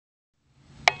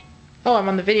Oh, I'm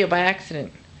on the video by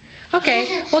accident.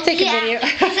 Okay, we'll take a video. I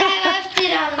left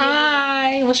it on video.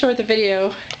 Hi, we'll show her the video.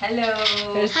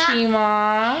 Hello. There's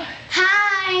Tima.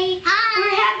 Hi.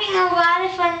 We're having a lot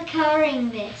of fun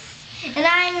coloring this. And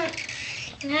I'm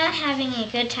not having a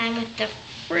good time with the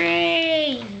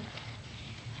frame.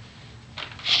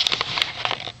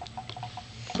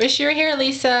 Wish you were here,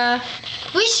 Lisa.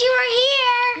 Wish you were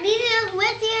here. Lisa,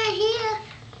 wish you were here.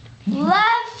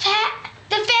 Love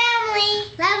the family.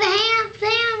 Love the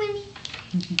family.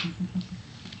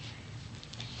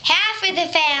 Half of the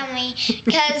family,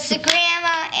 because the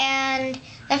grandma and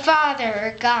the father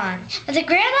are gone. But the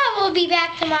grandma will be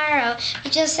back tomorrow. We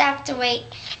just have to wait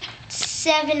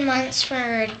 7 months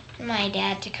for my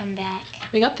dad to come back.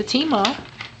 We got the Tima.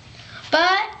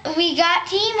 But we got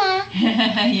Tima.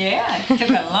 Yeah, it took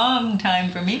a long time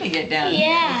for me to get down here.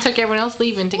 Yeah. It took everyone else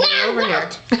leaving to get you over here.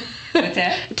 What's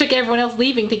that? It took everyone else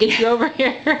leaving to get you over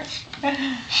here.